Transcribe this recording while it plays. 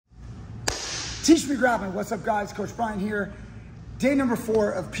Teach Me Grappling. What's up, guys? Coach Brian here. Day number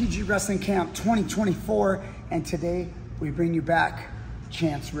 4 of PG Wrestling Camp 2024. And today we bring you back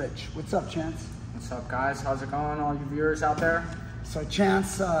Chance Rich. What's up, Chance? What's up, guys? How's it going, all you viewers out there? So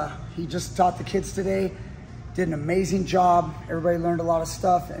Chance, he just taught the kids today. Did an amazing job. Everybody learned a lot of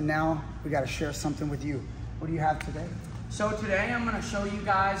stuff. And now we got to share something with you. What do you have today? So today I'm going to show you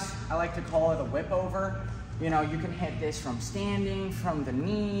guys, I like to call it a whip over. You know, you can hit this from standing, from the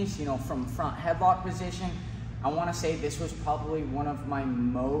knees, you know, from front headlock position. I want to say this was probably one of my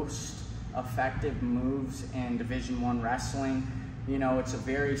most effective moves in Division I wrestling. You know, it's a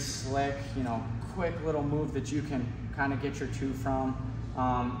very slick, you know, quick little move that you can kind of get your two from.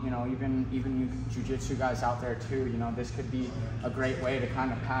 You know, even you jiu-jitsu guys out there too, you know, this could be a great way to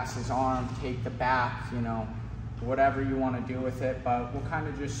kind of pass his arm, take the back, you know, whatever you want to do with it. But we'll kind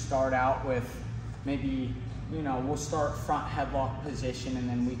of just start out with maybe, you know, we'll start front headlock position and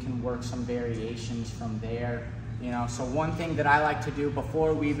then we can work some variations from there. You know, so one thing that I like to do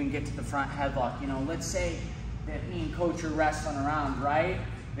before we even get to the front headlock, you know, let's say that me and Coach are wrestling around, right?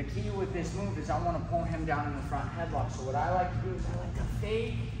 The key with this move is I want to pull him down in the front headlock. So what I like to do is I like to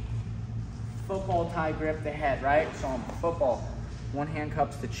fake football tie grip the head, right? So on football, one hand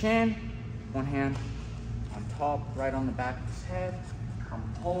cups the chin, one hand on top, right on the back of his head. I'm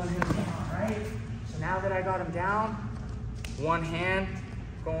pulling him down, right? So now that I got him down, one hand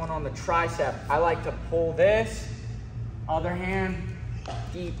going on the tricep. I like to pull this, other hand,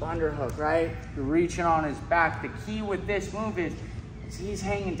 deep underhook, right? You're reaching on his back. The key with this move is he's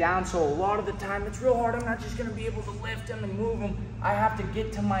hanging down, so a lot of the time it's real hard. I'm not just gonna be able to lift him and move him. I have to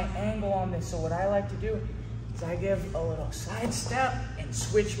get to my angle on this. So what I like to do is I give a little side step and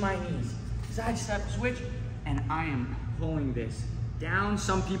switch my knees. Side step, switch, and I am pulling this down.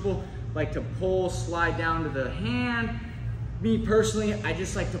 Some people like to pull, slide down to the hand. Me personally, I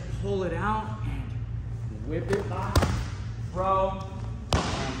just like to pull it out and whip it back, throw,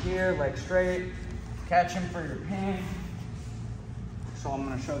 and here, leg straight, catch him for your pin. So I'm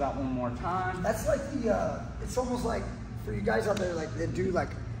gonna show that one more time. That's like the, it's almost like, for you guys out there, like they do like,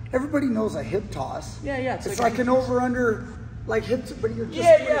 everybody knows a hip toss. Yeah, yeah. It's like an over-under, like hip, but you're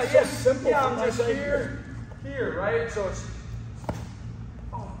just, so simple. Yeah, I'm just here, right? So it's,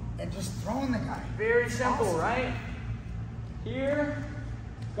 and just throwing the guy. Very simple, awesome. Right? Here,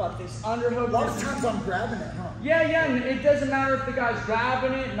 got this underhook. A lot of times I'm grabbing it, huh? Yeah, and it doesn't matter if the guy's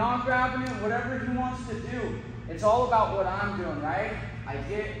grabbing it, not grabbing it, whatever he wants to do. It's all about what I'm doing, right? I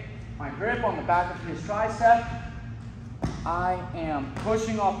get my grip on the back of his tricep. I am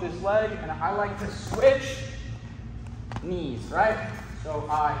pushing off this leg, and I like to switch knees, right? So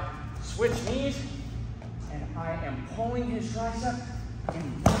I switch knees, and I am pulling his tricep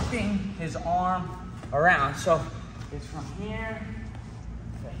and whipping his arm around. So it's from here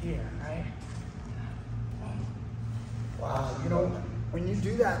to here, right? Wow, you know, when you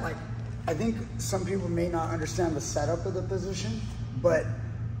do that, like, I think some people may not understand the setup of the position, but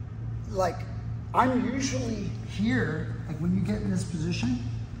like, I'm usually here, like when you get in this position,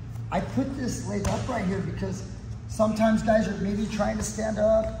 I put this leg up right here because sometimes guys are maybe trying to stand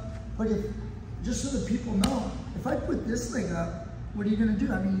up, but if, just so that people know, if I put this leg up, what are you gonna do?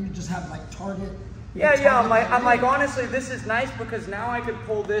 I mean, you just have like target. Yeah, I'm like, honestly, this is nice because now I can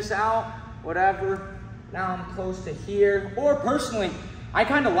pull this out, whatever. Now I'm close to here. Or personally, I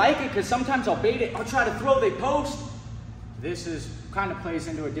kind of like it because sometimes I'll bait it. I'll try to throw, they post. This is kind of plays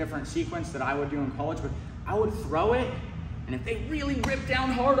into a different sequence that I would do in college, but I would throw it, and if they really rip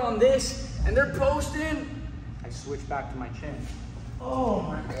down hard on this and they're posting, I switch back to my chin. Oh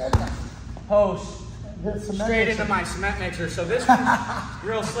my goodness. Post. Straight into my cement mixer. So this one's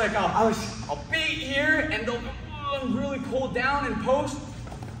real slick. I'll bait here and they'll really pull down and post.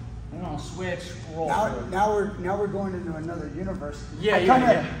 And I'll switch, roll. Now we're going into another universe.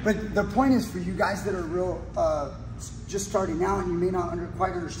 Yeah. But the point is for you guys that are real, just starting out and you may not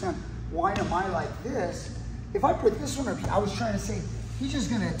quite understand, why am I like this? If I put this one up, I was trying to say, he's just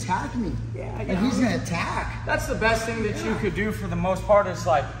gonna attack me. Yeah, and he's gonna attack. That's the best thing that you could do for the most part is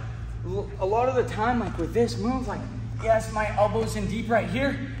like, a lot of the time, like with this move, like, yes, my elbow's in deep right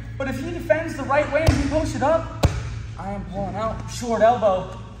here, but if he defends the right way and he posts it up, I am pulling out, short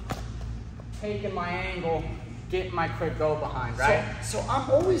elbow, taking my angle, getting my quick go behind, right? So I'm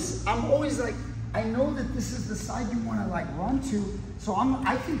always like, I know that this is the side you want to like run to, so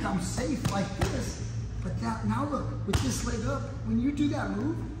I think I'm safe like this. But that, now look, with this leg up, when you do that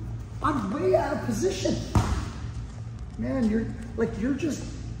move, I'm way out of position. Man, you're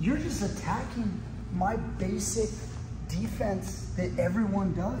just attacking my basic defense that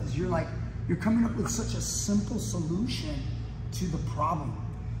everyone does. You're coming up with such a simple solution to the problem.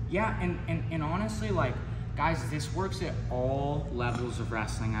 Yeah, and honestly, like, guys, this works at all levels of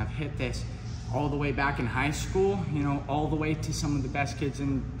wrestling. I've hit this all the way back in high school, you know, all the way to some of the best kids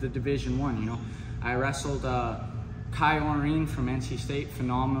in the Division I, you know. I wrestled Kai Oreen from NC State,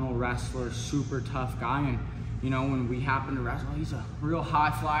 phenomenal wrestler, super tough guy, and you know, when we happened to wrestle, he's a real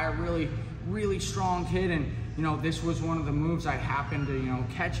high flyer, really strong kid, and you know, this was one of the moves I happened to, you know,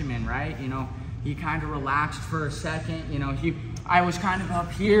 catch him in, right? You know, he kind of relaxed for a second, you know, I was kind of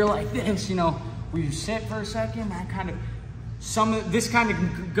up here like this, you know, where you sit for a second, I kind of, this kind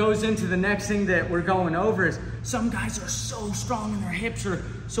of goes into the next thing that we're going over is some guys are so strong and their hips are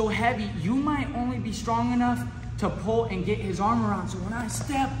so heavy, you might only be strong enough to pull and get his arm around. So when I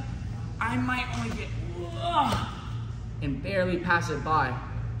step, I might only get and barely pass it by.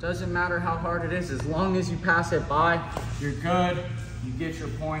 Doesn't matter how hard it is, as long as you pass it by, you're good, you get your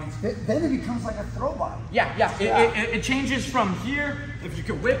points. Then it becomes like a throw by. Yeah. It changes from here. If you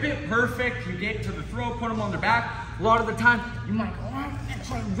can whip it, perfect. You get to the throw, put them on their back. A lot of the time, you might go on and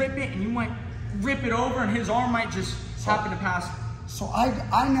try to rip it, and you might rip it over, and his arm might just happen to pass. So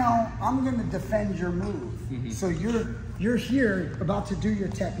I'm gonna defend your move. So you're here about to do your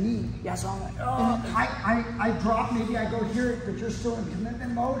technique. Yeah, so I'm like, And I drop, maybe I go here, but you're still in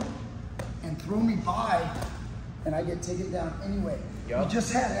commitment mode, and throw me by, and I get taken down anyway. Yep. We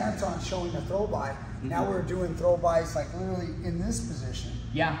just had Anton showing a throw by. Now we're doing throw bys like literally in this position.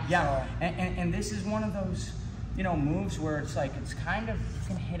 Yeah. So, and this is one of those, you know, moves where it's like, it's kind of, you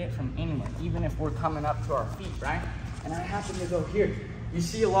can hit it from anywhere, even if we're coming up to our feet, right? And I happen to go here. You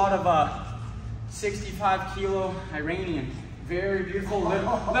see a lot of 65 kilo Iranian, very beautiful,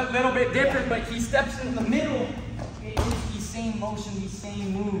 little bit different, but he steps in the middle. It's the same motion, the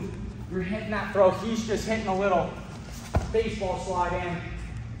same move. You're hitting that throw. He's just hitting a little baseball slide in,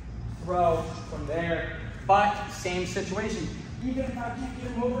 throw from there, but same situation. Even if I can't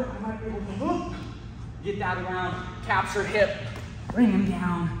get him over, I might be able to hook, get that around, capture hip, bring him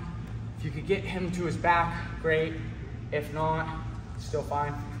down. If you could get him to his back, great. If not, still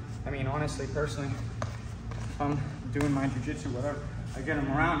fine. I mean, honestly, personally, if I'm doing my jiu-jitsu, whatever, I get him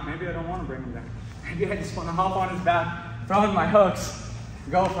around, maybe I don't want to bring him down. Maybe I just want to hop on his back, throw in my hooks,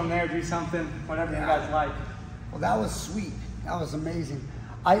 go from there, do something, whatever you guys like. Well, that was sweet. That was amazing.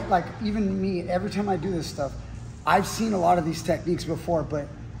 Even me, every time I do this stuff, I've seen a lot of these techniques before, but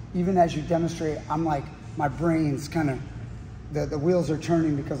even as you demonstrate, I'm like, my brain's kind of, the wheels are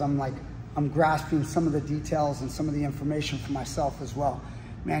turning because I'm grasping some of the details and some of the information for myself as well.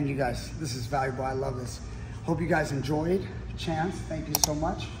 Man, you guys, this is valuable. I love this. Hope you guys enjoyed. Chance, thank you so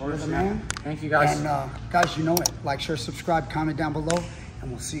much. You're the man. Thank you, guys. And guys, you know it. Like, share, subscribe, comment down below,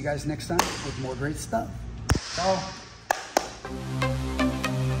 and we'll see you guys next time with more great stuff. Ciao.